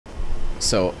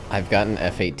So I've got an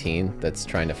F-18 that's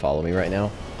trying to follow me right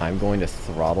now. I'm going to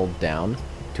throttle down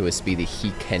to a speed that he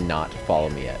cannot follow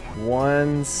me at.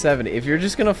 170. If you're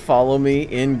just gonna follow me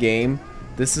in game,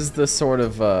 this is the sort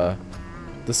of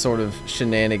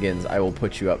shenanigans I will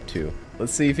put you up to.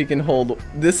 Let's see if he can hold.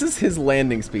 This is his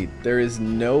landing speed. There is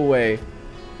no way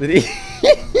that he.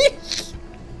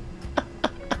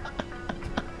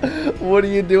 What are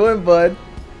you doing, bud?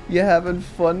 You having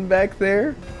fun back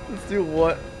there? Let's do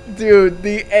what? Dude,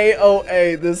 the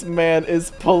AOA this man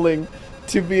is pulling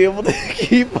to be able to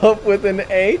keep up with an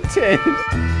A-10.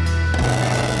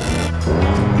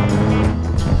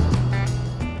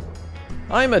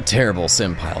 I'm a terrible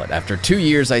sim pilot. After 2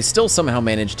 years, I still somehow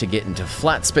managed to get into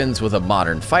flat spins with a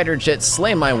modern fighter jet,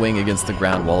 slam my wing against the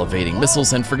ground while evading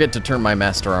missiles, and forget to turn my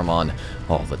master arm on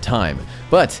all the time.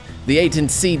 But the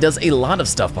A-10C does a lot of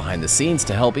stuff behind the scenes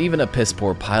to help even a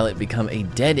piss-poor pilot become a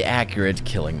dead-accurate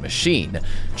killing machine.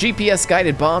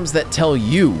 GPS-guided bombs that tell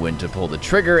you when to pull the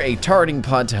trigger, a targeting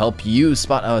pod to help you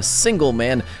spot a single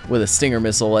man with a Stinger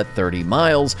missile at 30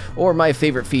 miles, or my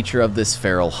favorite feature of this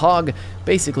feral hog,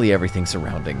 basically everything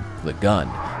surrounding the gun.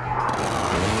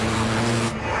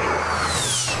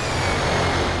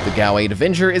 The GAU-8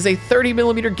 Avenger is a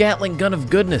 30mm Gatling gun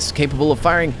of goodness, capable of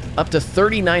firing up to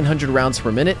 3,900 rounds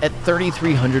per minute at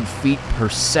 3,300 feet per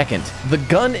second. The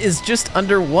gun is just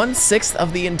under 1/6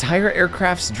 of the entire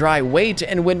aircraft's dry weight,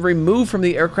 and when removed from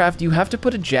the aircraft, you have to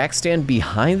put a jack stand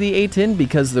behind the A-10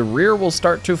 because the rear will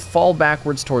start to fall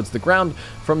backwards towards the ground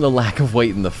from the lack of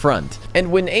weight in the front.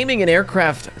 And when aiming an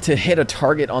aircraft to hit a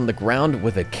target on the ground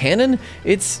with a cannon,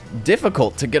 it's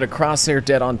difficult to get a crosshair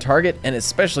dead on target, and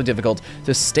especially difficult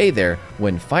to stay there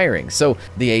when firing. So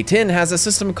the A-10 has a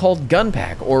system called Gun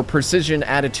Pack, or Precision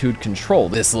Attitude Control.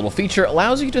 This little feature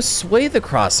allows you to sway the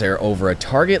crosshair over a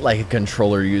target like a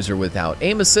controller user without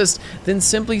aim assist, then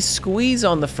simply squeeze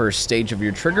on the first stage of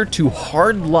your trigger to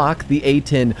hard lock the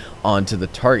A-10 onto the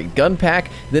target. Gun Pack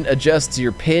then adjusts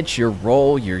your pitch, your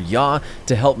roll, your yaw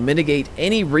to help mitigate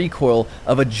any recoil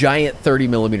of a giant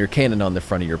 30mm cannon on the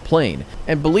front of your plane.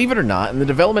 And believe it or not, in the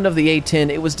development of the A-10,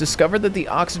 it was discovered that the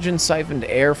oxygen siphoned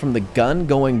air from the gun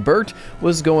going burnt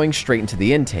was going straight into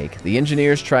the intake. The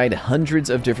engineers tried hundreds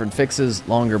of different fixes,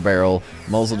 longer barrel,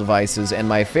 muzzle devices, and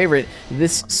my favorite,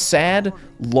 this sad,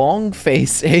 long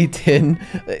face A-10.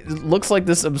 It looks like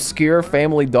this obscure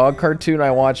family dog cartoon I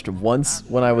watched once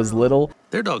when I was little.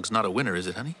 Their dog's not a winner, is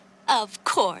it, honey? Of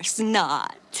course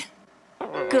not.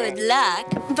 Good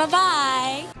luck.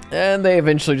 Bye-bye. And they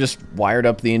eventually just wired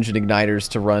up the engine igniters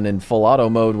to run in full auto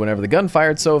mode whenever the gun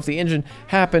fired, so if the engine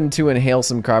happened to inhale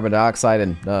some carbon dioxide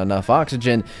and not enough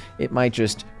oxygen, it might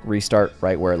just restart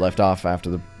right where it left off after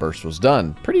the burst was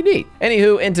done. Pretty neat.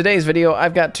 Anywho, in today's video,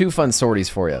 I've got two fun sorties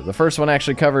for you. The first one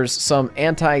actually covers some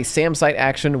anti-SAM site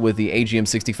action with the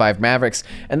AGM-65 Mavericks,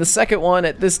 and the second one,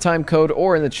 at this time code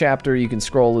or in the chapter, you can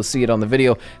scroll to see it on the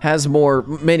video, has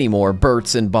many more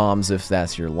burts and bombs if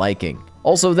that's your liking.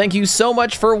 Also, thank you so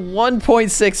much for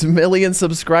 1.6 million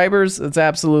subscribers. That's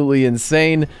absolutely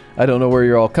insane. I don't know where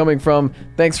you're all coming from.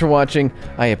 Thanks for watching.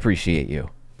 I appreciate you.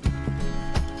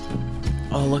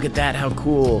 Oh, look at that. How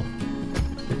cool.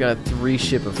 We've got a 3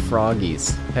 ship of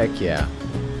froggies. Heck yeah.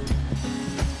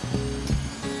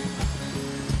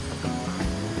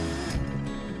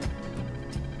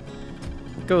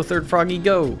 Go, third froggy,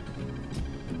 go.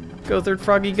 Go, third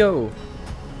froggy, go.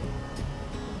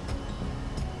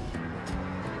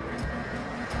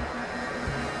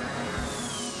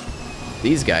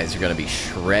 These guys are going to be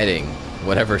shredding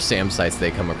whatever SAM sites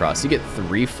they come across. You get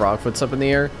 3 frogfoots up in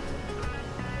the air.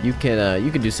 You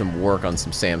can do some work on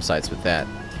some SAM sites with that.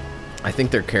 I think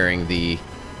they're carrying the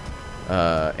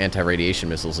anti-radiation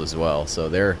missiles as well, so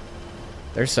they're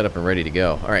set up and ready to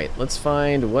go. All right, let's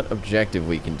find what objective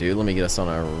we can do. Let me get us on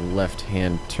our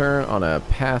left-hand turn on a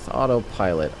path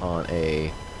autopilot on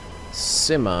a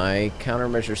semi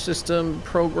countermeasure system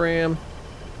program,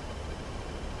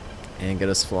 and get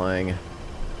us flying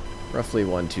roughly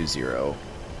 120.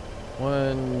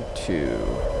 1, 2.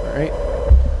 All right.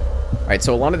 All right,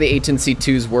 so a lot of the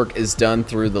A-10C2's work is done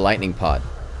through the lightning pod,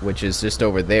 which is just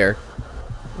over there.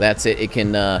 That's it. It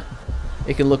can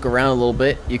look around a little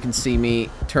bit. You can see me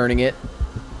turning it,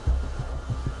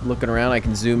 looking around. I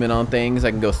can zoom in on things.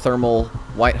 I can go thermal,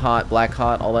 white hot, black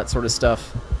hot, all that sort of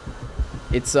stuff.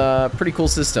 It's a pretty cool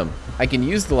system. I can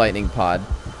use the lightning pod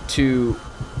to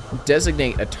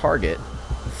designate a target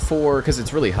for, because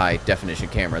it's really high definition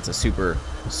camera. It's a super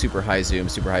high zoom,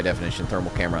 super high definition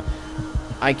thermal camera.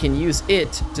 I can use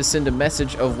it to send a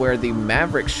message of where the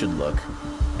Mavericks should look,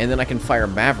 and then I can fire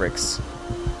Mavericks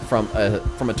from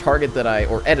a target that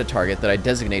at a target that I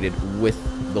designated with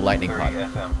the lightning pod.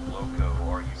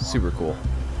 Super cool.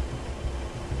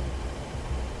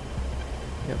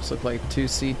 Yep, so look like two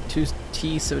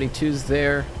T-72s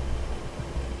there.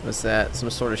 What's that? Some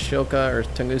sort of Shilka or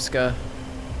Tunguska.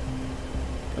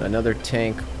 Got another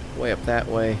tank way up that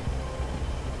way.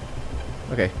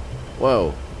 Okay.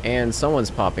 Whoa. And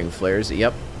someone's popping flares.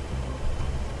 Yep.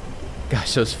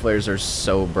 Gosh, those flares are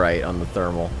so bright on the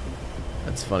thermal.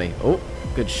 That's funny. Oh,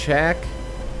 good shack.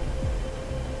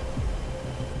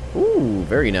 Ooh,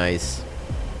 very nice.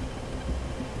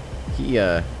 He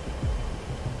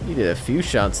did a few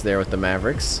shots there with the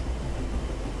Mavericks.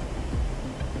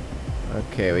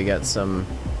 Okay, we got some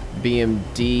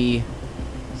BMD,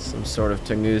 some sort of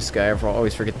Tunguska. I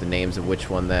always forget the names of which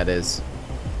one that is.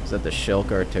 Is that the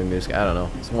Shilka or Tunguska? I don't know.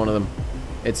 It's one of them.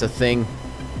 It's a thing.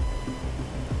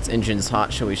 Its engine's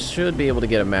hot, so we should be able to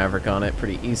get a Maverick on it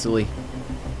pretty easily.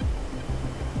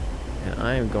 And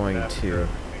I am going to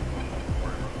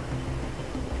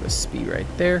put a speed right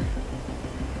there.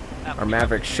 Our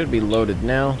Maverick should be loaded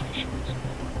now.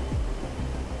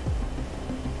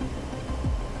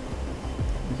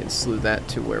 We can slew that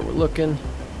to where we're looking.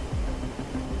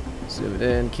 Zoom it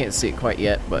in. Can't see it quite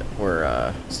yet, but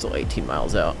we're still 18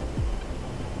 miles out.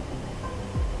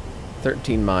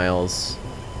 13 miles.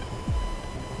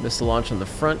 Missile launch on the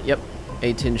front. Yep.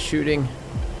 A-10 shooting.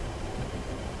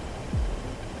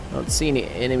 I don't see any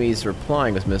enemies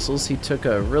replying with missiles. He took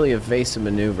a really evasive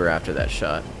maneuver after that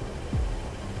shot.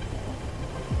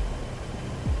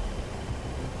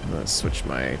 Let's switch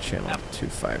my channel to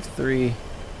 253.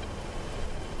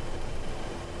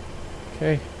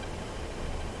 Okay.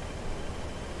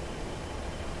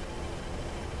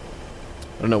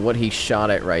 I don't know what he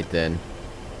shot at right then.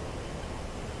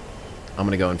 I'm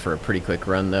gonna go in for a pretty quick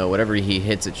run though. Whatever he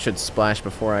hits, it should splash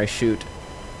before I shoot.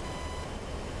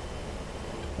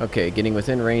 Okay, getting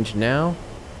within range now.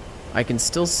 I can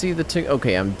still see the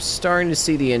okay, I'm starting to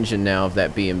see the engine now of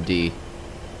that BMD.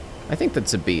 I think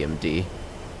that's a BMD.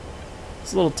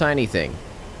 It's a little tiny thing.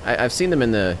 I've seen them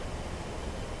in the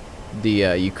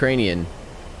Ukrainian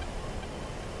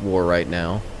war right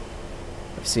now.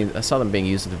 I saw them being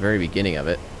used at the very beginning of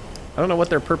it. I don't know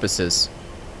what their purpose is.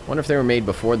 Wonder if they were made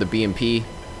before the BMP.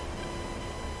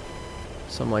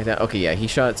 Something like that. Okay, yeah, he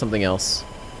shot at something else.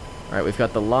 Alright, we've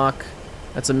got the lock.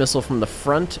 That's a missile from the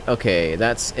front. Okay,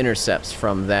 that's intercepts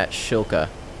from that Shilka.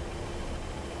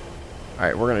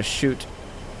 Alright, we're gonna shoot.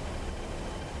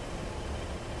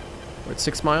 We're at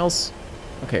 6 miles.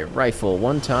 Okay, rifle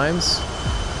 1 times.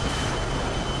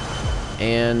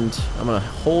 And I'm gonna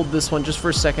hold this one just for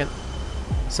a second.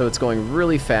 So it's going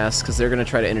really fast because they're gonna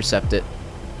try to intercept it.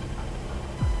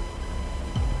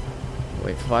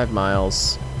 Wait, 5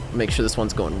 miles. Make sure this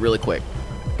one's going really quick.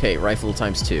 Okay, rifle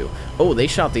times 2. Oh, they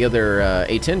shot the other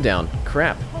A-10 down.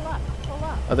 Crap. Pull up, pull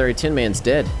up. Other A-10 man's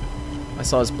dead. I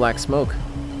saw his black smoke.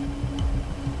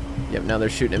 Yep, now they're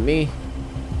shooting at me.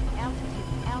 Altitude,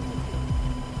 altitude.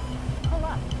 Pull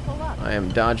up, pull up. I am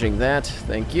dodging that.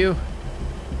 Thank you.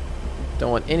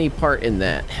 Don't want any part in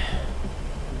that.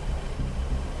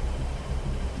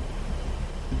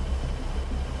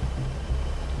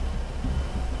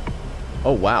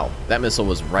 Oh wow, that missile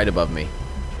was right above me.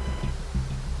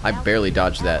 I barely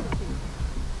dodged that.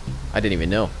 I didn't even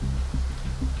know.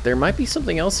 There might be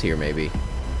something else here, maybe.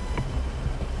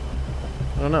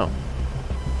 I don't know.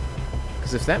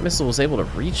 Because if that missile was able to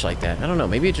reach like that, I don't know.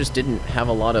 Maybe it just didn't have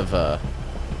a lot of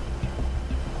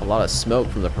smoke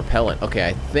from the propellant. Okay,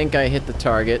 I think I hit the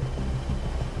target.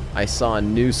 I saw a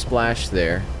new splash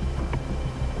there.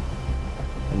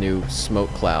 A new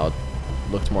smoke cloud.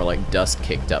 Looked more like dust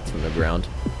kicked up from the ground.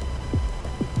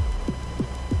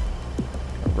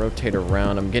 Rotate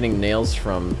around. I'm getting nails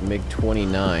from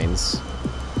MiG-29s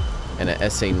and a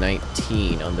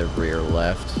SA-19 on the rear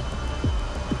left.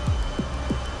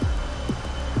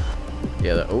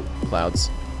 Yeah, oh, clouds.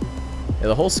 Yeah,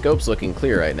 the whole scope's looking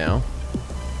clear right now.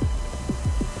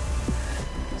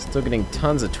 Still getting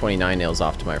tons of 29 nails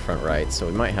off to my front right, so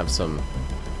we might have some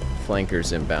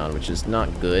flankers inbound, which is not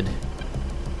good.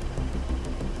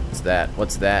 What's that?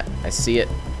 What's that? I see it.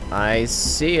 I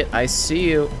see it. I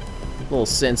see you. Little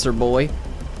sensor boy.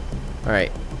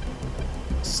 Alright.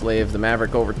 Slave the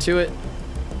Maverick over to it.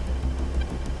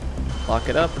 Lock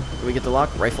it up. Do we get the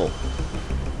lock? Rifle.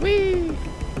 Whee!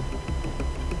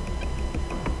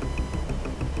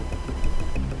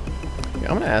 Yeah,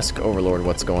 I'm gonna ask Overlord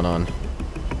what's going on.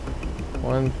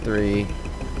 1, 3,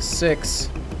 6.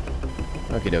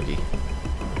 Okie dokie.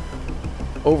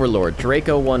 Overlord,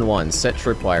 Draco 1-1, set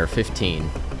tripwire 15.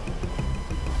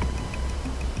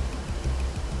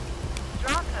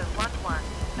 Draco 1-1,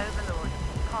 Overlord.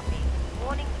 Copy.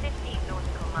 Warning 15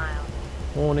 nautical miles.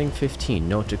 Warning 15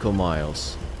 nautical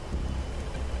miles.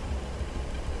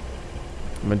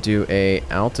 I'm gonna do a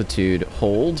altitude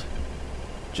hold.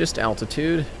 Just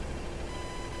altitude.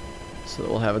 So that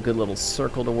we'll have a good little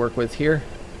circle to work with here.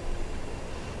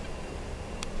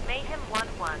 Mayhem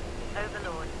 1-1,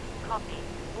 Overlord. Copy.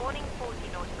 Warning 40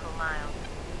 nautical miles.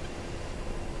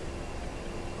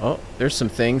 Oh, there's some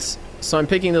things. So I'm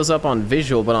picking those up on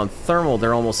visual, but on thermal,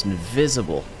 they're almost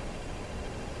invisible.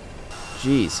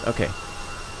 Jeez, okay.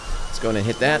 Let's go in and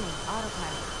hit that.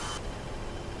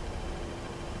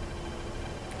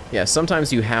 Yeah,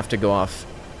 sometimes you have to go off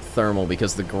thermal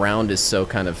because the ground is so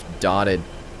kind of dotted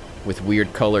with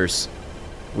weird colors,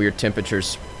 weird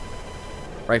temperatures.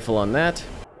 Rifle on that.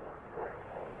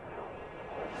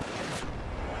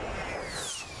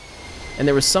 And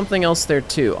there was something else there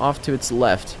too, off to its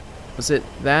left. Was it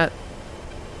that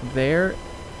there?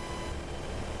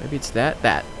 Maybe it's that?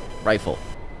 That. Rifle.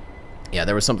 Yeah,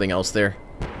 there was something else there.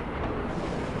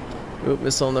 Oop,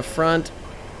 missile in the front.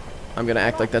 I'm gonna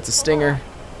act like that's a stinger.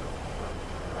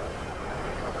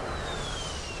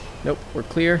 Nope, we're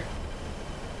clear.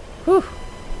 Whew.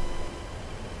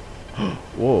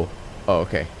 Whoa. Oh,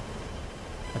 okay.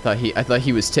 I thought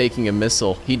he was taking a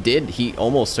missile. He did. He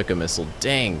almost took a missile.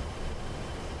 Dang.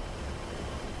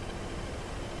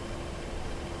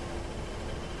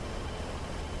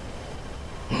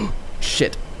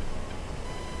 Shit.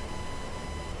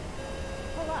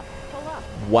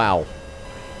 Wow.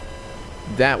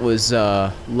 That was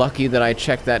lucky that I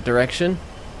checked that direction.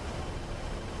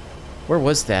 Where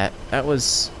was that? That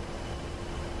was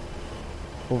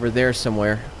over there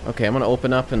somewhere. Okay, I'm gonna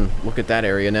open up and look at that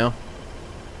area now.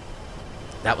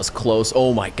 That was close.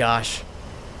 Oh my gosh.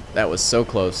 That was so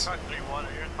close.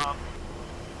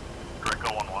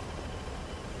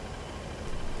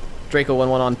 Draco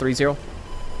 1-1 on 3-0.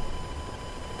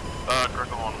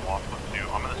 Draco 1 Wasp with you.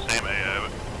 I'm in the same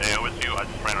AO as you. I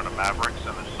just ran out of Mavericks,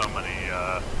 and there's so many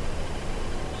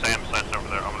SAM sites over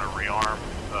there. I'm gonna rearm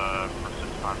for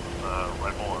 6 times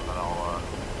rifle, and then I'll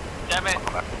damn it. I'll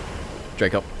come back.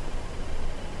 Draco.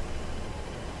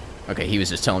 Okay, he was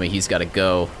just telling me he's got to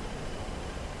go.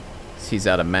 He's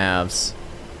out of Mavs.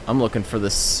 I'm looking for the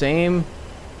same.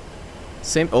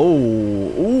 Oh,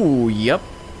 ooh, yep.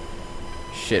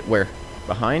 Shit, where?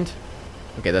 Behind?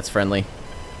 Okay, that's friendly.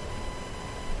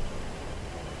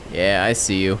 Yeah, I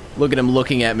see you. Look at him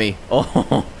looking at me.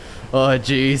 Oh, oh,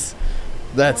 jeez.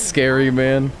 That's scary,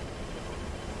 man.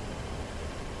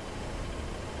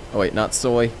 Oh, wait, not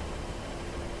soy.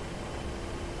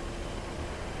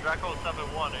 Draco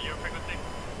 7-1, are you a frequency?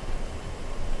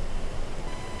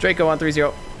 Draco on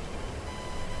 3-0.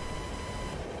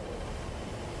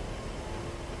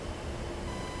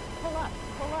 Pull up,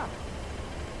 pull up.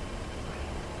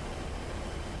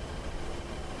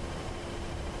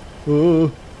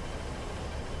 Oh.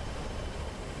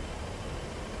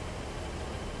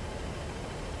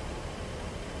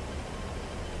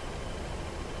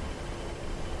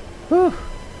 Whew.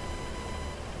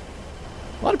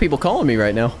 A lot of people calling me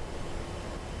right now.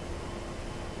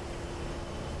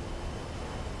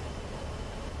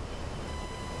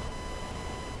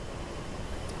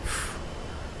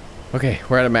 Okay,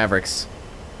 we're out of Mavericks.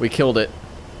 We killed it.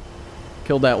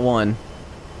 Killed that one.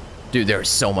 Dude, there's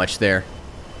so much there.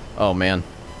 Oh, man.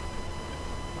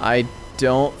 I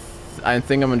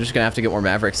think I'm just gonna have to get more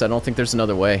Mavericks. I don't think there's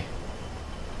another way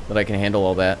that I can handle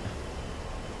all that.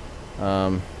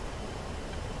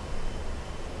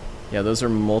 Yeah, those are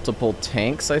multiple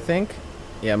tanks, I think.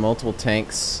 Yeah, multiple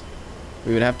tanks.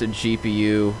 We would have to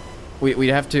GPU. We'd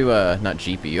have to, not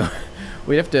GPU.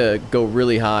 We'd have to go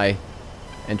really high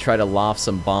and try to loft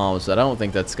some bombs, but I don't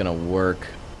think that's gonna work.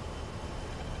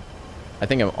 I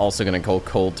think I'm also gonna go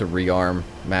cold to rearm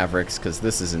Mavericks, because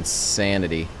this is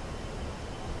insanity.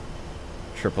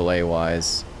 AAA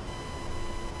wise.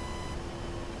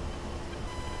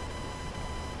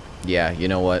 Yeah, you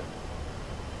know what?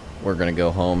 We're gonna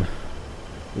go home.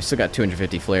 We still got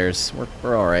 250 flares.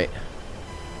 We're alright.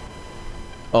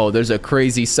 Oh, there's a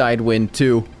crazy side wind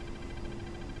too.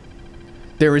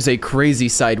 There is a crazy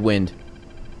side wind.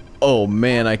 Oh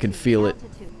man, I can feel it.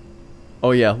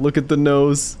 Oh yeah, look at the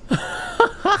nose.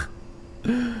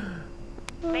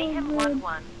 Mayhem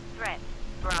 1-1, threat,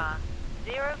 bra,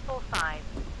 045,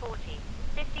 40,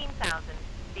 15,000,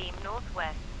 beam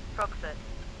northwest, Proxit.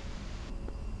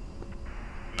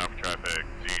 Enough traffic.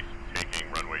 Z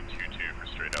taking runway 22 for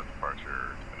straight out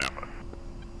departure to Napa.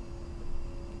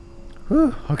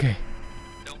 Whew, okay.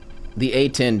 The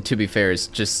A-10, to be fair, is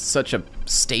just such a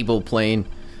stable plane.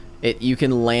 You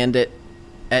can land it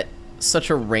at such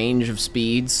a range of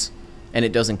speeds, and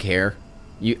it doesn't care.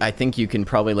 I think you can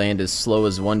probably land as slow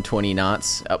as 120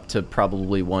 knots, up to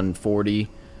probably 140,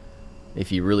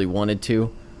 if you really wanted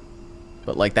to.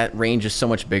 But like that range is so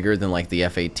much bigger than like the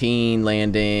F-18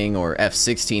 landing or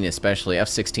F-16 especially.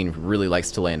 F-16 really likes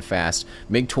to land fast.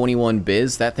 MiG-21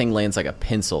 Biz, that thing lands like a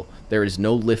pencil. There is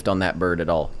no lift on that bird at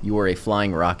all. You are a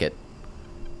flying rocket.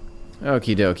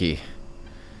 Okie dokie.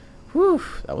 Whew,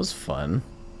 that was fun.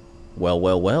 Well,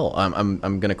 well, well.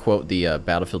 I'm gonna quote the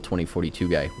Battlefield 2042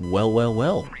 guy. Well, well,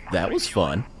 well. That was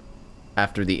fun.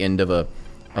 After the end of a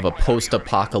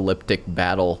post-apocalyptic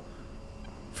battle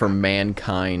for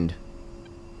mankind.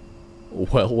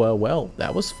 Well, well, well,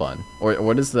 that was fun. Or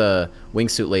what does the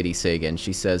wingsuit lady say again?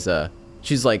 She says,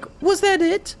 she's like, was that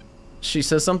it? She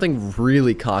says something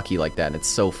really cocky like that, and it's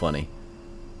so funny.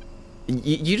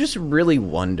 You just really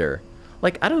wonder.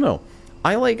 Like, I don't know.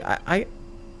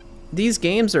 These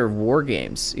games are war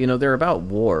games. You know, they're about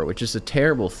war, which is a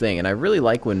terrible thing, and I really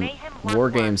like when war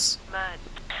games...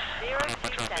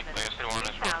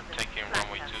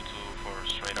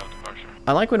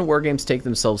 I like when war games take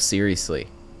themselves seriously.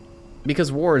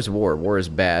 Because war is war. War is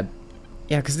bad.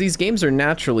 Yeah, because these games are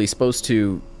naturally supposed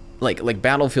to... Like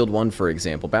Battlefield 1, for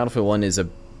example. Battlefield 1 is a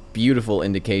beautiful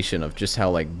indication of just how,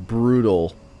 like,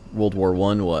 brutal World War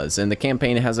I was. And the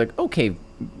campaign has, like, okay,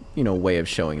 you know, way of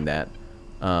showing that.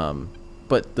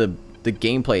 But the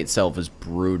gameplay itself is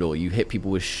brutal. You hit people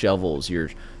with shovels.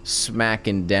 You're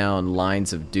smacking down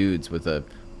lines of dudes with a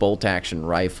bolt-action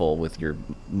rifle with your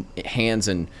hands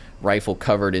and rifle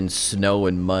covered in snow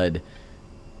and mud.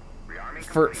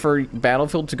 For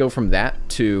Battlefield to go from that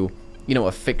to, you know,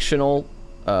 a fictional,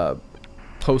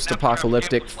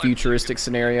 post-apocalyptic, futuristic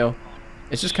scenario,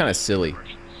 it's just kind of silly.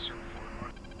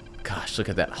 Gosh, look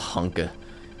at that hunk.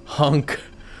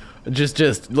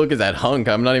 Just look at that hunk.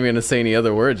 I'm not even gonna say any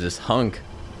other words. Just hunk.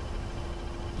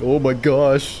 Oh my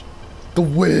gosh, the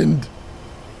wind.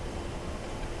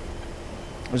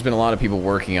 There's been a lot of people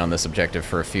working on this objective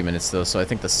for a few minutes though, so I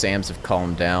think the SAMs have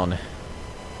calmed down.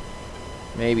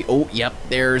 Maybe. Oh, yep,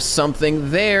 there's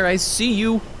something there. I see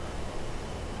you.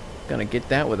 Gonna get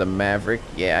that with a Maverick.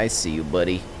 Yeah, I see you,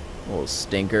 buddy. Little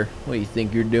stinker. What do you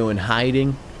think you're doing,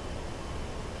 hiding?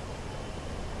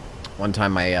 One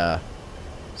time my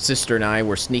sister and I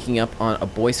were sneaking up on a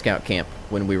Boy Scout camp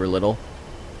when we were little.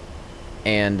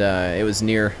 And it was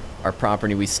near our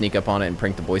property. We sneak up on it and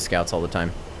prank the Boy Scouts all the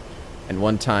time. And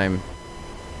one time,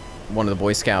 one of the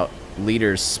Boy Scout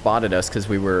leaders spotted us because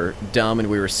we were dumb and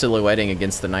we were silhouetting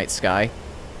against the night sky.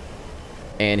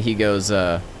 And he goes,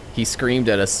 he screamed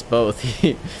at us both.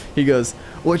 He goes,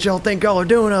 "What y'all think y'all are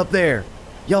doing up there?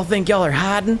 Y'all think y'all are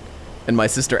hiding?" And my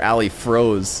sister Allie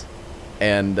froze.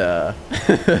 And I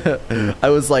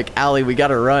was like, "Allie, we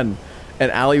gotta run."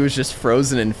 And Allie was just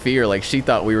frozen in fear, like she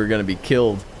thought we were gonna be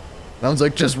killed. And I was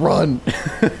like, "Just run."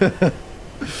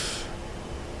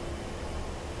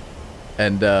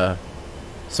 And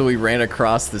so we ran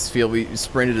across this field. We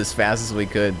sprinted as fast as we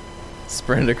could.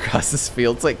 Sprinted across this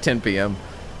field. It's like 10 p.m.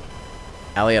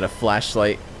 Allie had a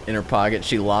flashlight in her pocket.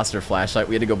 She lost her flashlight.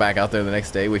 We had to go back out there the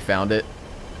next day. We found it.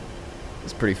 It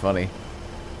was pretty funny.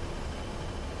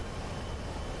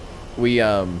 We,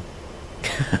 oh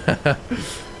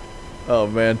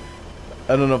man.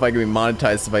 I don't know if I can be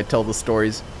monetized if I tell the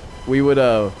stories. We would,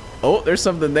 oh, there's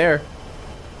something there.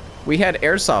 We had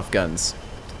airsoft guns.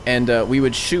 And we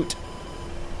would shoot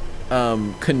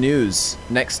canoes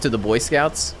next to the Boy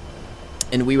Scouts.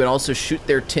 And we would also shoot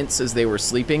their tents as they were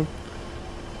sleeping.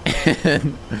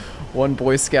 And one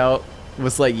Boy Scout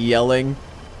was like yelling,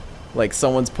 like,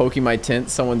 "Someone's poking my tent,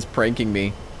 someone's pranking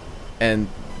me." And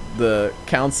the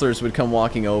counselors would come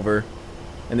walking over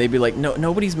and they'd be like, "No,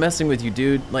 nobody's messing with you,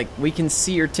 dude. Like, we can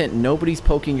see your tent. Nobody's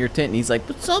poking your tent." And he's like,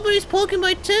 "But somebody's poking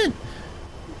my tent."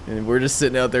 And we're just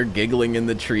sitting out there giggling in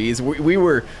the trees.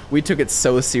 We took it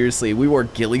so seriously. We wore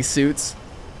ghillie suits.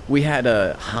 We had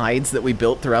hides that we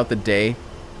built throughout the day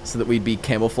so that we'd be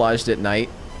camouflaged at night.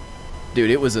 Dude,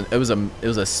 it was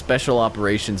a special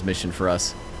operations mission for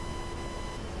us.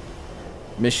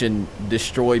 Mission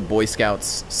destroy Boy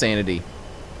Scouts' sanity.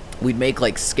 We'd make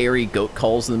like scary goat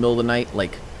calls in the middle of the night,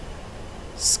 like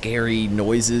scary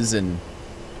noises, and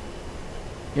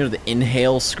you know the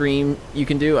inhale scream you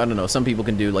can do? I don't know, some people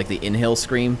can do like the inhale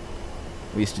scream.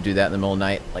 We used to do that in the middle of the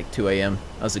night, like 2 a.m.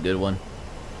 That was a good one.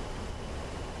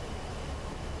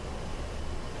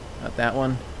 Not that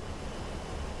one.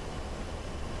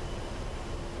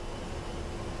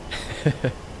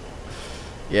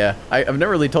 Yeah, I've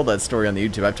never really told that story on the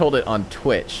YouTube. I've told it on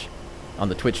Twitch, on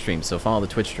the Twitch streams, so follow the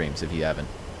Twitch streams if you haven't.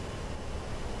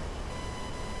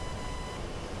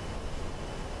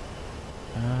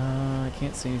 I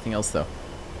can't see anything else though.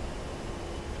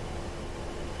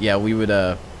 Yeah, we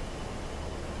would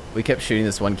we kept shooting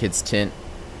this one kid's tent,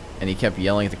 and he kept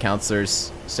yelling at the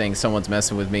counselors, saying someone's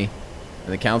messing with me. And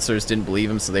And the counselors didn't believe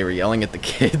him, so they were yelling at the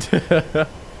kid.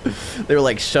 They were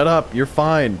like, shut up, you're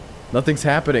fine. Nothing's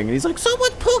happening. And he's like,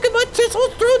 someone's poking my tit,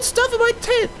 someone's throwing stuff in my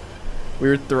tit.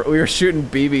 We were shooting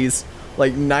BBs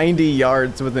like 90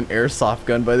 yards with an airsoft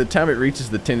gun. By the time it reaches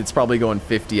the tent, it's probably going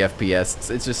 50 FPS.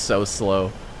 It's just so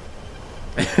slow.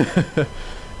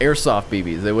 Airsoft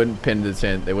BBs. They wouldn't pin the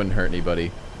tent. They wouldn't hurt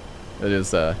anybody. It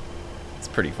is, it's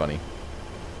pretty funny.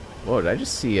 Whoa, did I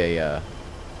just see a,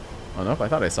 oh, nope, I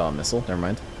thought I saw a missile. Never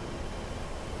mind.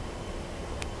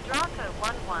 Draco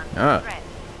 11, Ah. Red,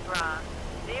 Bra,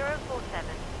 047,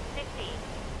 15,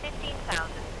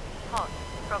 15,000, Hot,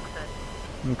 Proxus.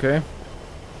 Okay.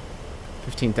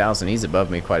 15,000. He's above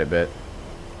me quite a bit.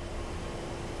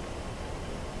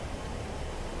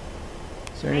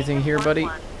 Is there anything here, buddy?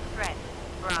 Red,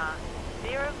 Bra,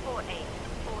 048,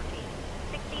 40,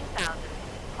 16,000,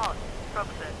 Hot,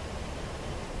 Proxus.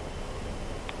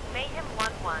 Mayhem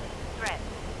 11, Threat,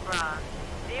 Bra,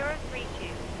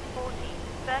 032, 40,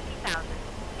 30,000,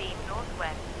 Beam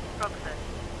Northwest, Proxus.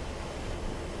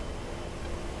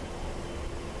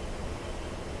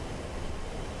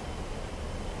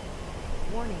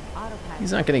 Warning, autopilot.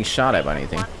 He's not getting shot at by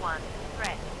anything. 11,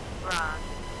 Threat, Bra,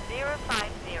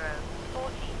 050,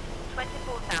 40,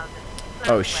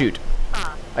 24,000. Oh, shoot.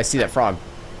 I see that frog.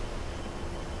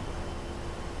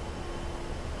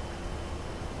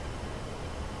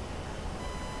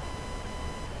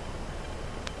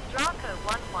 Draco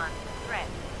 11, Threat,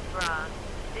 Bra,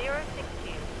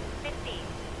 062, 15,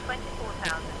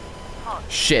 24,000. Hot,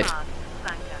 Shit. Fast,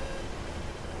 Flanker.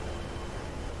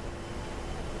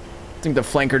 I think the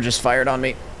flanker just fired on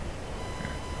me.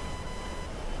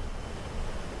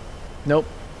 Nope.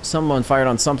 Someone fired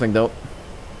on something, though.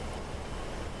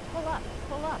 Pull up,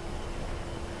 pull up.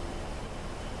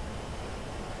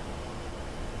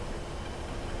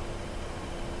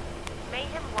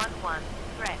 Mayhem 11,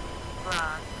 Threat,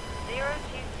 Bra,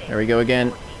 026. There we go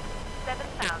again. 40,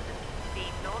 7,000,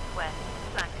 Beam Northwest,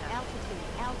 Flanker.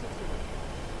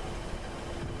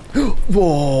 Altitude.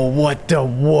 Whoa, what the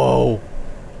whoa?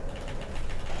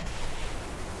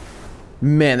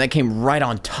 Man, that came right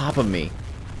on top of me.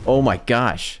 Oh my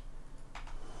gosh.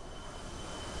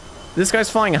 This guy's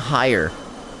flying higher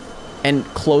and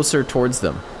closer towards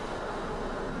them.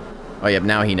 Oh, yep,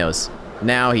 now he knows.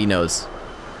 Now he knows.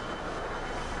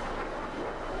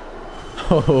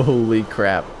 Holy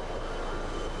crap.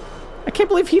 I can't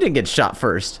believe he didn't get shot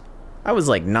first. I was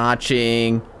like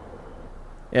notching.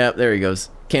 Yep, there he goes.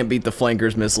 Can't beat the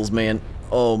flankers missiles, man.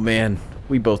 Oh man,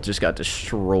 we both just got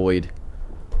destroyed.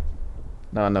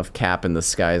 Not enough cap in the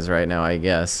skies right now, I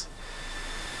guess.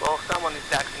 Well, someone is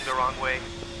taxing the wrong way.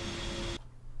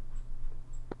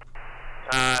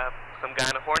 Some guy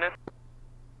in a Hornet?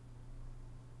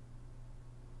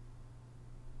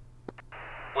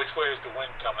 Which way is the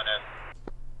wind coming in?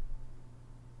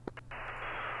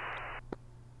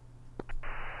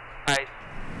 I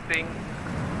think...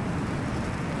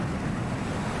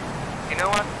 You know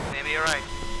what? Maybe you're right.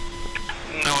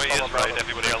 No, he is right.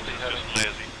 Everybody else is just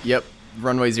lazy. Yep,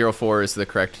 runway 04 is the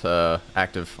correct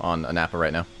active on Anapa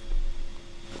right now.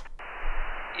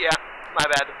 Yeah, my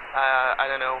bad. I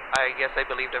don't know. I guess I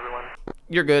believed everyone.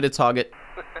 You're good, it's Hog It.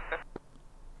 As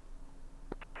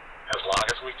long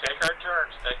as we take our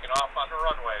turns taking off on the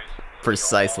runways.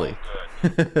 Precisely.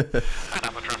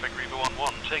 Anapa traffic Reaver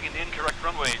 11, taking the incorrect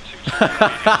runway to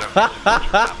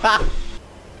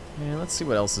Yeah, let's see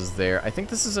what else is there. I think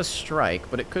this is a strike,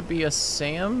 but it could be a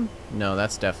SAM. No,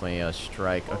 that's definitely a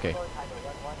strike. Okay.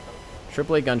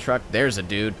 AAA gun truck. There's a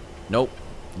dude. Nope.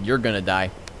 You're gonna die.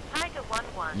 Tiger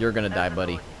 11. You're gonna die,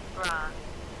 buddy. Bra,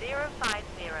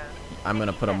 050. I'm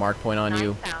gonna put a mark point on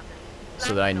you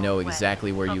so that I know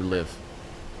exactly where you live.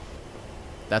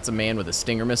 That's a man with a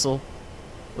Stinger missile.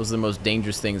 Those are the most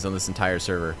dangerous things on this entire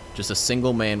server. Just a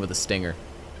single man with a Stinger.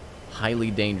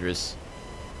 Highly dangerous.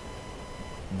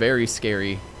 Very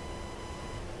scary.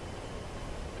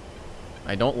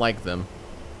 I don't like them.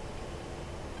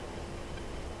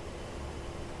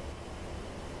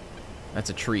 That's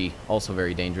a tree. Also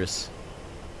very dangerous.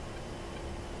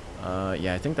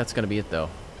 Yeah, I think that's gonna be it though.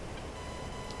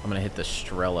 I'm gonna hit the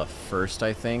Strela first,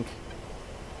 I think.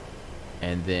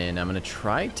 And then I'm gonna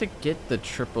try to get the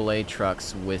AAA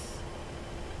trucks with...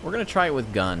 We're gonna try it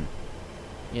with gun.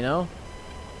 You know?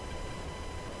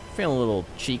 Feeling a little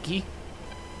cheeky.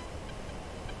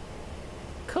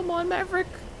 Come on, Maverick.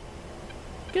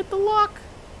 Get the lock.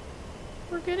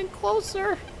 We're getting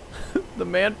closer. The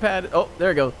man pad. Oh, there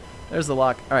we go. There's the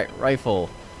lock. All right, rifle.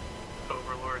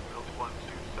 Overlord, Milk 1 to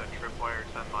set tripwire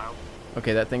 10 miles.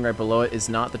 Okay, that thing right below it is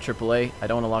not the AAA. I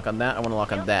don't want to lock on that. I want to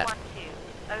lock on that.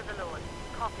 Overlord,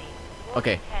 copy.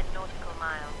 Okay. 10 nautical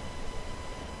miles.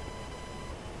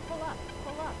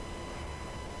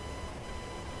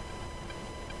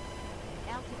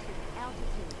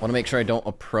 Want to make sure I don't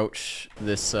approach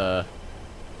this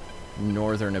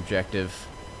northern objective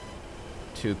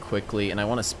too quickly, and I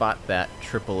want to spot that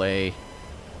AAA,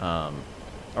 or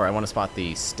I want to spot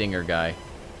the Stinger guy,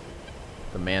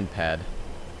 the man pad.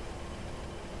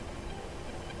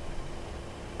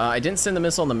 I didn't send the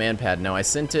missile on the man pad. No, I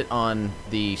sent it on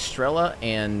the Strela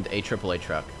and a AAA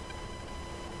truck.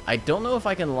 I don't know if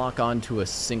I can lock on to a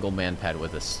single man pad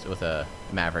with a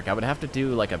Maverick. I would have to do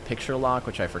like a picture lock,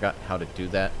 which I forgot how to do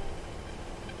that.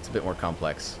 It's a bit more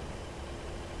complex.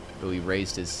 Oh, he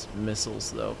raised his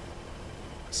missiles though.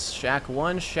 Shack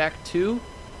 1, Shack 2.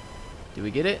 Do we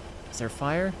get it? Is there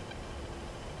fire?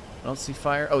 I don't see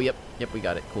fire. Oh, yep, we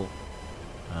got it. Cool.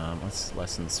 Let's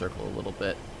lessen the circle a little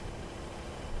bit.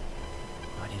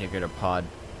 I need to get a pod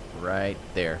right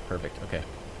there. Perfect. Okay.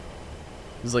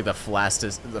 This is like the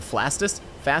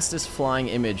fastest flying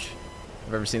image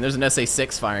I've ever seen. There's an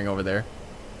SA-6 firing over there.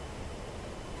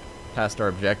 Past our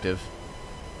objective.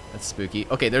 That's spooky.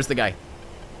 Okay, there's the guy.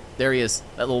 There he is.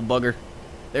 That little bugger.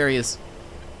 There he is.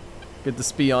 Get the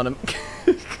SPI on him.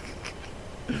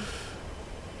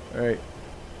 Alright.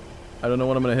 I don't know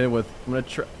what I'm going to hit him with. I'm going to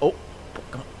try... Oh!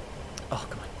 Come on. Oh,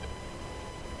 come on.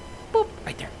 Boop!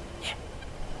 Right there. Yeah.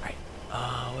 Alright.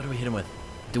 What do we hit him with?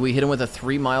 Do we hit him with a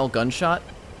 3-mile gunshot?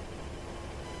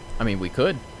 I mean, we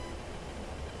could.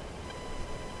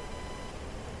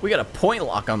 We got a point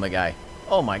lock on the guy.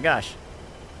 Oh my gosh.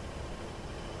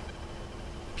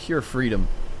 Pure freedom.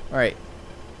 Alright.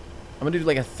 I'm gonna do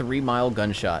like a 3-mile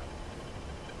gunshot.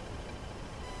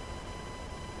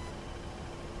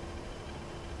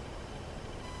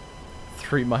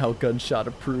 Three-mile gunshot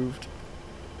approved.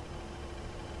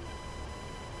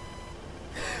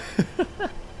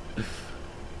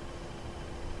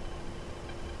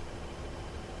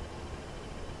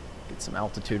 Get some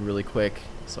altitude really quick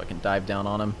so I can dive down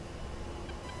on him.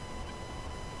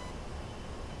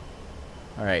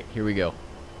 Alright, here we go.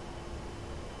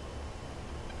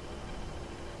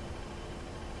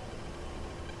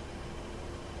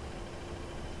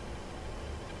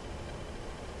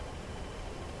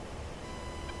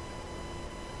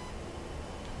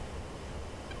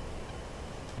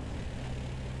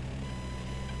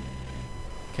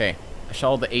 Okay, I shot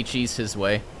all the HEs his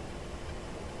way.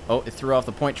 Oh, it threw off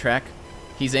the point track.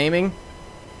 He's aiming.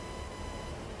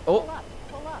 Oh. Pull up,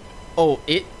 pull up. Oh,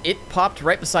 it popped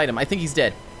right beside him. I think he's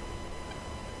dead.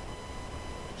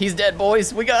 He's dead,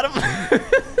 boys. We got him.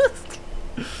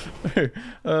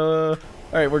 All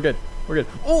right, we're good. We're good.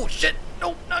 Oh shit!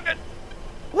 No, not good.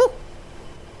 Woo!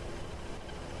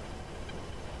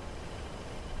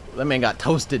 That man got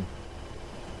toasted.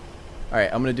 All right,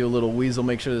 I'm gonna do a little weasel.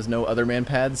 Make sure there's no other man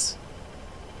pads.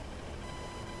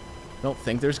 Don't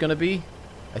think there's gonna be.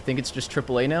 I think it's just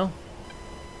AAA now,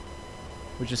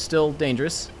 which is still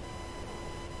dangerous.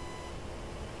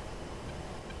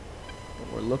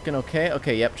 But we're looking okay.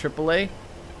 Okay, yep, AAA.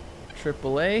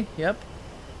 AAA, yep.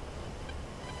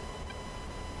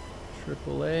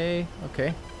 AAA,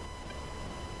 okay.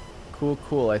 Cool,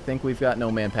 cool. I think we've got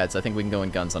no man pads. I think we can go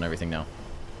in guns on everything now.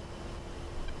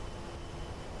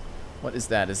 What is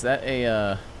that? Is that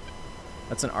a,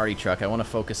 that's an arty truck. I want to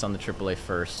focus on the AAA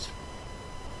first.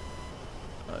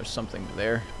 There's something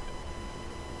there.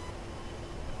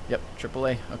 Yep,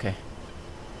 AAA. Okay.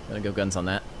 Gonna go guns on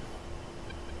that.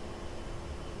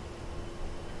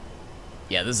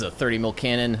 Yeah, this is a 30 mil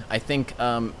cannon. I think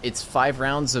it's 5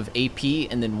 rounds of AP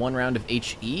and then 1 round of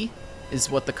HE is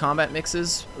what the combat mix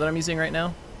is that I'm using right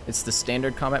now. It's the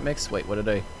standard combat mix. Wait, what did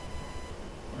I...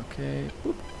 Okay.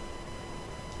 Boop.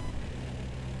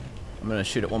 I'm gonna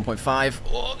shoot at 1.5.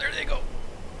 Oh, there they go.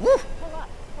 Woo! Pull up,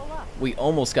 pull up. We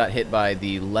almost got hit by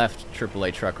the left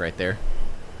AAA truck right there.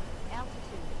 Altitude,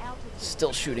 altitude.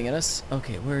 Still shooting at us.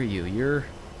 Okay, where are you? You're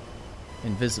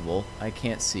invisible. I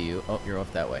can't see you. Oh, you're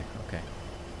off that way. Okay.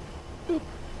 Boop.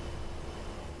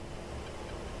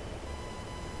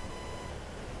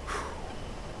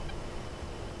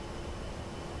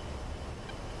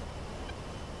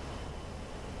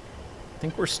 I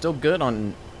think we're still good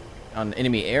on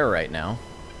enemy air right now,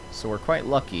 so we're quite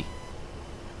lucky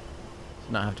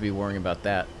to not have to be worrying about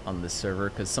that on this server,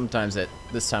 because sometimes at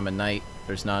this time of night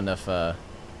there's not enough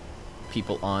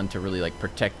people on to really like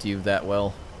protect you that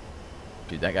well.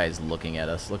 Dude, that guy is looking at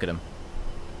us. Look at him.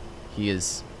 He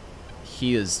is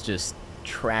just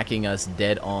tracking us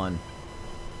dead on.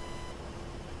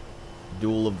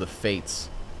 Duel of the Fates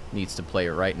needs to play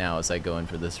right now as I go in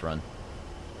for this run.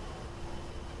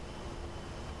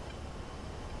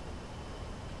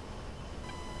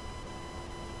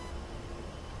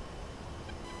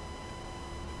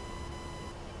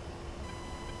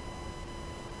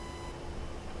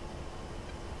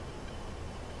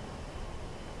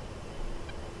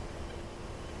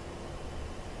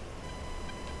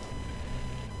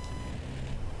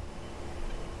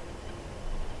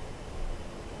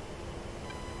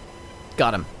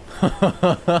 got him.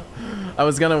 I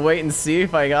was gonna wait and see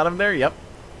if I got him there. Yep.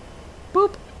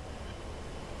 Boop.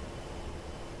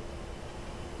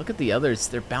 Look at the others.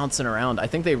 They're bouncing around. I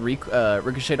think they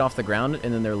ricocheted off the ground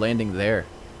and then they're landing there.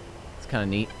 It's kind of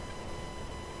neat.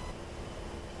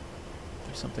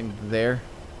 There's something there.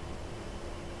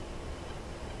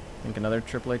 I think another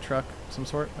AAA truck of some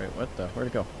sort. Wait, what the? Where'd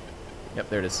it go? Yep,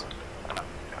 there it is.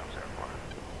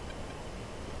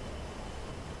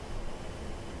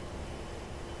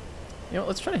 You know,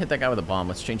 let's try to hit that guy with a bomb.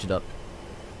 Let's change it up.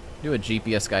 Do a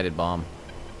GPS guided bomb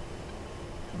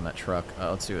on that truck.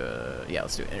 Let's do a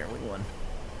let's do an inner wing one.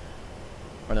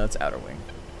 Or no, that's outer wing.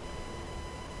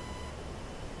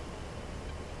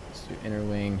 Let's do inner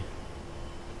wing.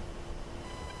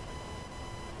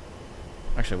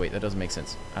 Actually, wait, that doesn't make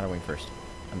sense. Outer wing first.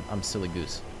 I'm silly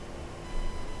goose.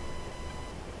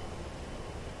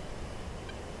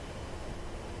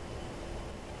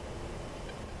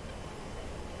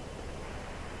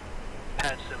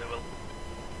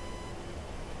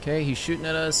 Okay, he's shooting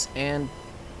at us, and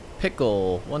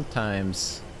pickle, 1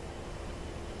 times.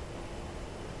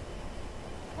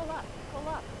 Pull up, pull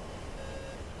up.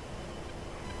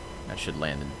 That should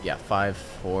land in, yeah, 5,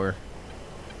 4,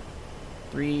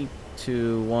 3,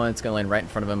 2, 1. It's gonna land right in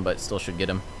front of him, but still should get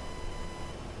him.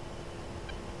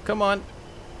 Come on.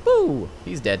 Boo!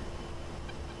 He's dead.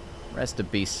 Rest in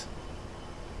peace.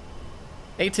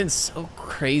 A-10's so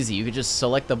crazy. You could just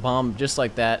select the bomb just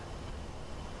like that.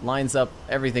 Lines up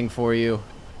everything for you.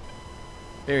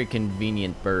 Very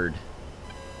convenient bird.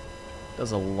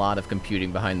 Does a lot of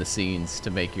computing behind the scenes to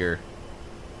make your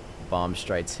bomb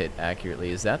strikes hit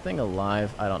accurately. Is that thing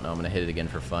alive? I don't know. I'm gonna hit it again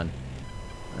for fun.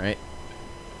 Alright.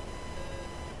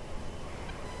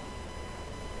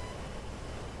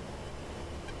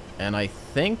 And I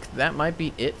think that might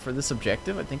be it for this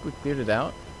objective. I think we cleared it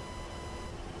out.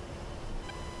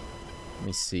 Let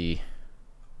me see.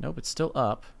 Nope, it's still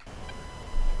up.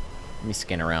 Let me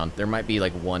scan around. There might be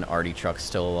like 1 arty truck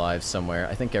still alive somewhere.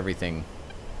 I think everything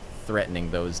threatening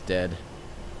those dead.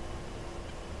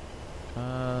 Do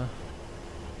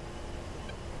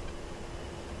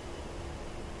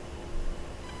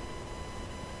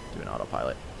an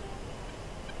autopilot.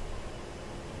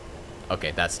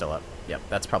 Okay, that's still up. Yep,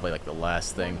 that's probably like the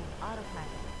last thing.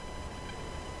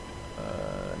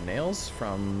 Nails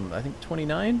from, I think,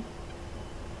 29?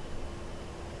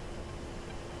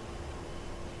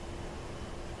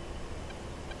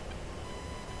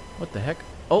 What the heck?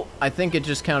 Oh, I think it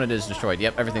just counted as destroyed.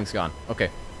 Yep, everything's gone.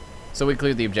 Okay. So we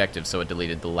cleared the objective, so it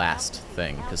deleted the last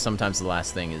thing. Because sometimes the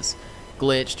last thing is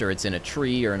glitched, or it's in a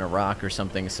tree, or in a rock, or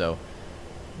something. So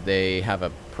they have a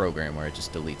program where it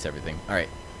just deletes everything. Alright.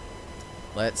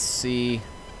 Let's see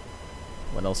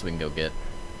what else we can go get.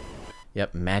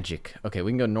 Yep, magic. Okay, we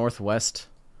can go northwest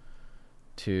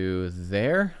to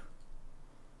there.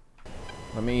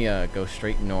 Let me go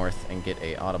straight north and get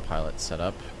a autopilot set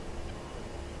up.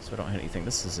 So I don't hit anything.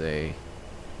 This is a...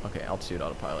 Okay, altitude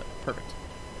autopilot. Perfect.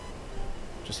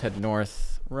 Just head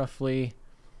north, roughly.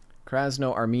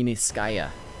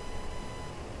 Krasnoarmeyskaya.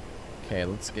 Okay,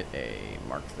 let's get a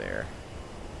mark there.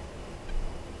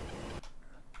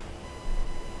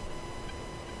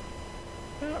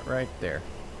 Right there.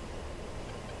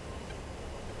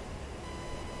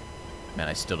 Man,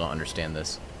 I still don't understand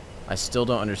this. I still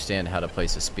don't understand how to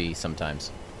place a SPI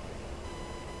sometimes.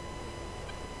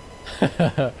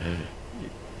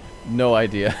 No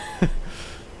idea.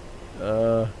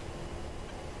 Oh,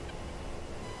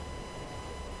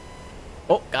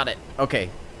 got it. Okay.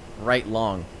 Right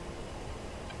long.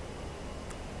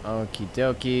 Okie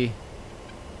dokie.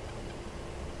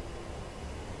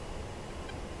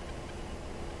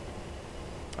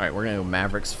 Alright, we're going to go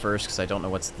Mavericks first because I don't know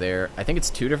what's there. I think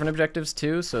it's 2 different objectives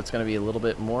too, so it's going to be a little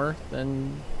bit more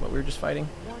than what we were just fighting.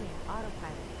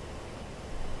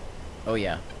 Oh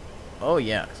yeah. Oh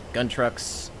yeah. Gun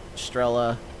trucks,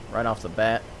 Strela, right off the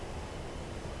bat.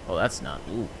 Oh, that's not.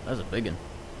 Ooh, that's a big one.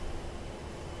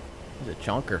 There's a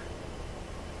chonker.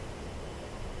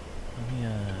 Let me,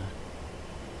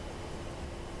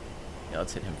 yeah,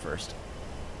 let's hit him first.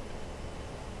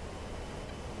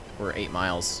 We're 8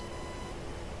 miles.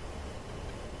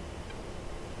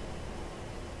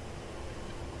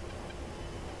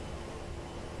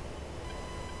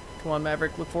 Come on,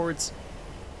 Maverick, look forwards.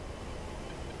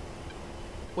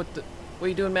 What are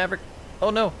you doing, Maverick?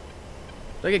 Oh no!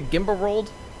 Did I get gimbal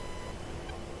rolled?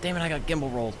 Damn it, I got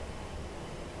gimbal rolled.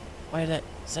 Why did that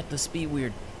set the speed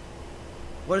weird?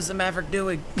 What is the Maverick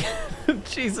doing?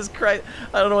 Jesus Christ.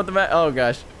 I don't know what the Oh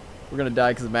gosh. We're gonna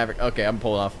die because of the Maverick. Okay, I'm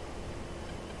pulling off.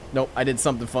 Nope, I did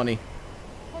something funny.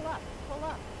 Pull up, pull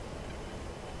up.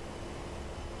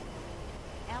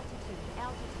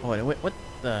 Oh, wait, what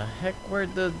the heck?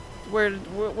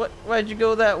 Why'd you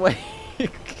go that way?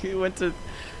 You went to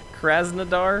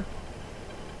Krasnodar?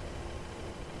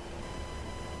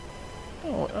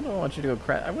 Oh, I don't want you to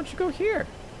go I want you to go here.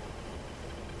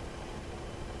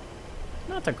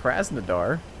 Not to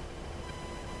Krasnodar.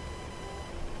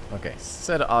 Okay,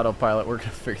 set autopilot. We're gonna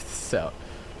figure this out.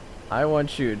 I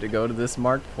want you to go to this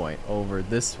marked point over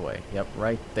this way. Yep,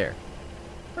 right there.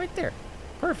 Right there.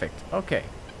 Perfect. Okay.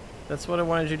 That's what I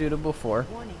wanted you to do before.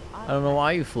 I don't know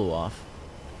why you flew off.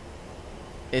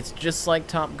 It's just like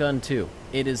Top Gun 2.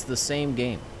 It is the same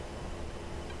game.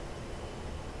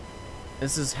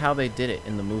 This is how they did it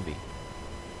in the movie.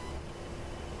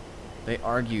 They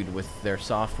argued with their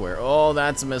software. Oh,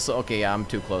 that's a missile. Okay, yeah, I'm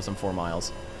too close. I'm 4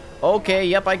 miles. Okay,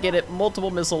 yep, I get it.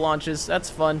 Multiple missile launches. That's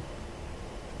fun.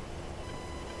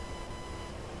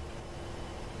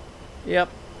 Yep.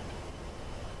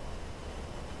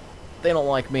 They don't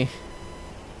like me.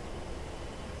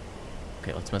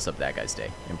 Okay, let's mess up that guy's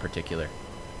day in particular.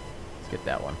 Let's get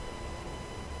that one.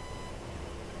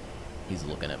 He's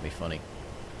looking at me funny.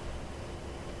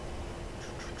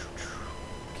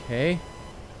 Okay.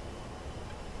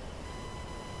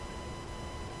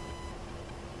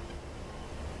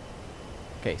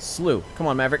 Okay, slew. Come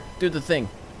on, Maverick. Do the thing.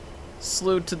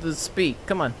 Slew to the speed.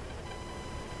 Come on.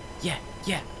 Yeah,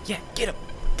 yeah, yeah. Get him.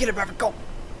 Get him, Maverick. Go.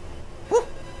 Woo.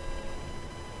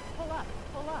 Pull up,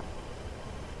 pull up.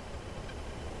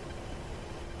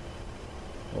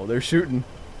 Oh, they're shooting.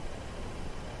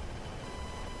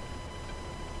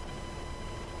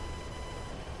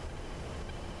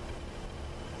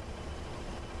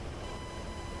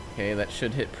 Okay, that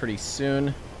should hit pretty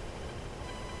soon.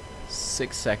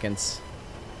 6 seconds.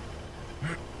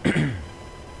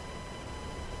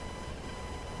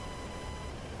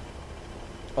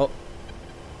 Oh,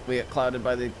 we got clouded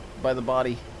by the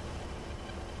body.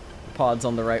 Pods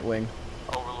on the right wing.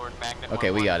 Overlord Magnet.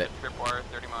 Okay, we got it. Tripwire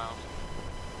 30 miles.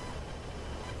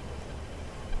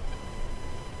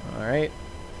 All right,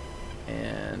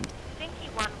 and Stinky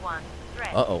 1-1,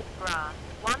 threat. uh-oh. Bra,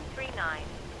 139,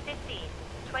 15,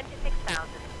 26,000,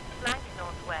 flank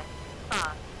northwest,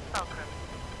 fast, fulcrum.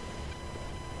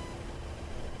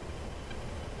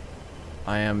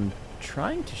 I am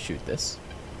trying to shoot this.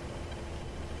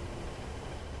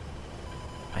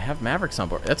 I have Mavericks on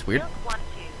board. That's weird. Milk 1-2,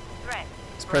 threat.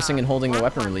 It's pressing and holding the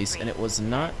weapon 1-1-3, release, and it was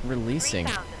not releasing.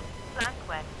 3,000, flank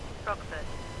west, Rockford.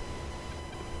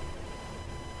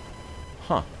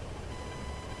 Huh.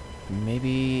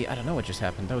 Maybe, I don't know what just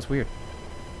happened. That was weird.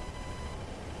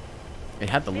 It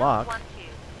had the Milk lock. 1-2,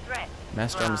 threat.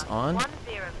 Master arms Bra, on.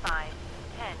 105,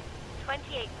 10,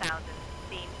 28,000,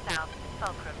 beam south,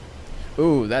 fulcrum.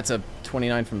 Ooh, that's a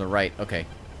 29 from the right. Okay.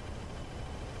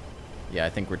 Yeah, I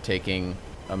think we're taking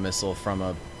a missile from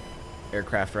a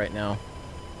aircraft right now.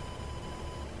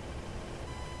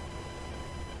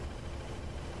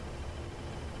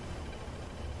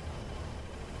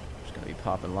 Just gonna be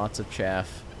popping lots of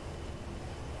chaff.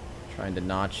 Trying to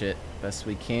notch it best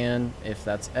we can. If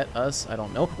that's at us, I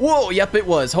don't know. Whoa, yep, it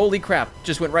was. Holy crap.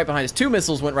 Just went right behind us. 2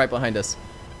 missiles went right behind us.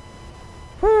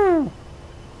 Whew.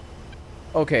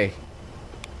 Okay.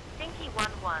 Stinky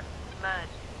 1-1, merged,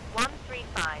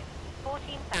 135,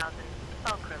 14,000,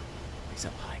 fulcrum. He's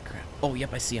up high, crap. Oh,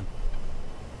 yep, I see him.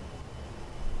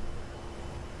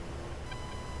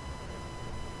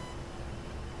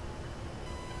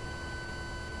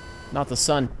 Not the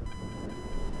sun.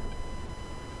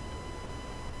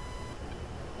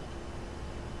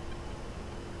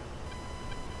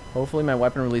 Hopefully my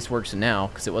weapon release works now,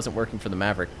 because it wasn't working for the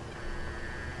Maverick.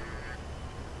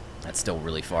 That's still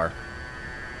really far.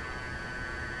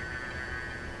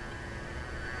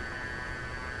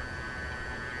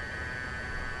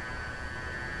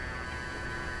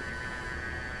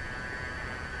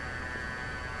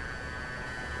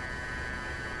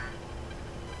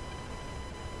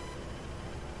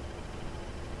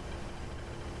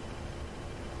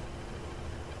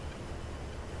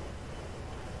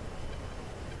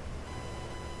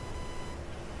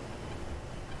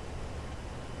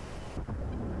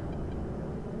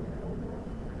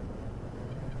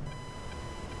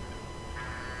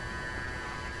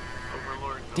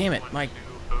 Overlord. Damn it, my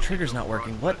trigger's not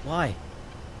working. What? Why?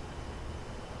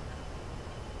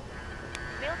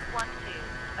 Milk 1-2,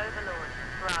 Overlord,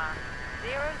 Bra,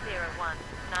 001,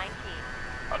 19.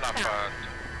 I'm not 6,000. fucked.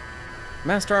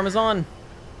 Master arm is on.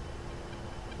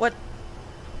 What?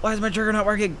 Why is my trigger not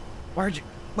working? Why are you...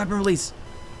 Weapon release.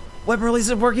 Weapon release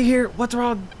isn't working here. What's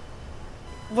wrong?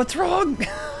 What's wrong?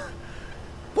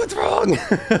 What's wrong?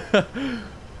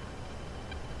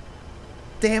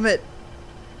 Damn it.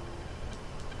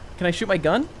 Can I shoot my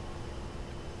gun?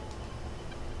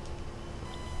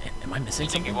 I missing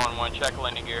something? 1-1, check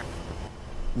landing gear.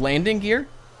 Landing gear?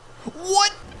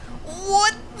 What?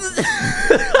 What?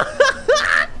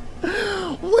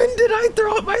 When did I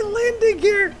throw out my landing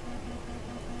gear?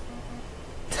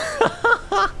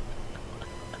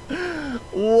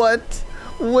 What?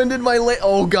 When did my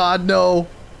oh god, no.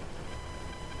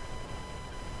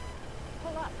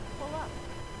 Pull up, pull up.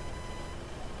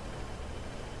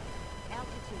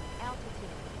 Altitude.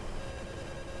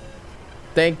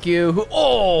 Thank you.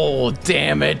 Oh,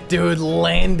 damn it, dude.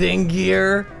 Landing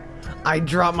gear. I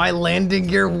dropped my landing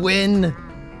gear. When?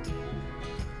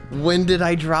 When did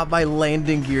I drop my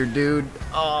landing gear, dude?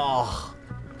 Oh.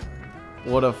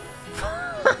 What a...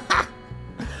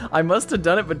 I must have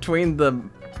done it between the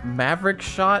Maverick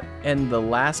shot and the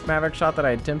last Maverick shot that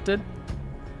I attempted.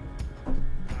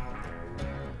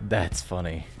 That's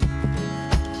funny.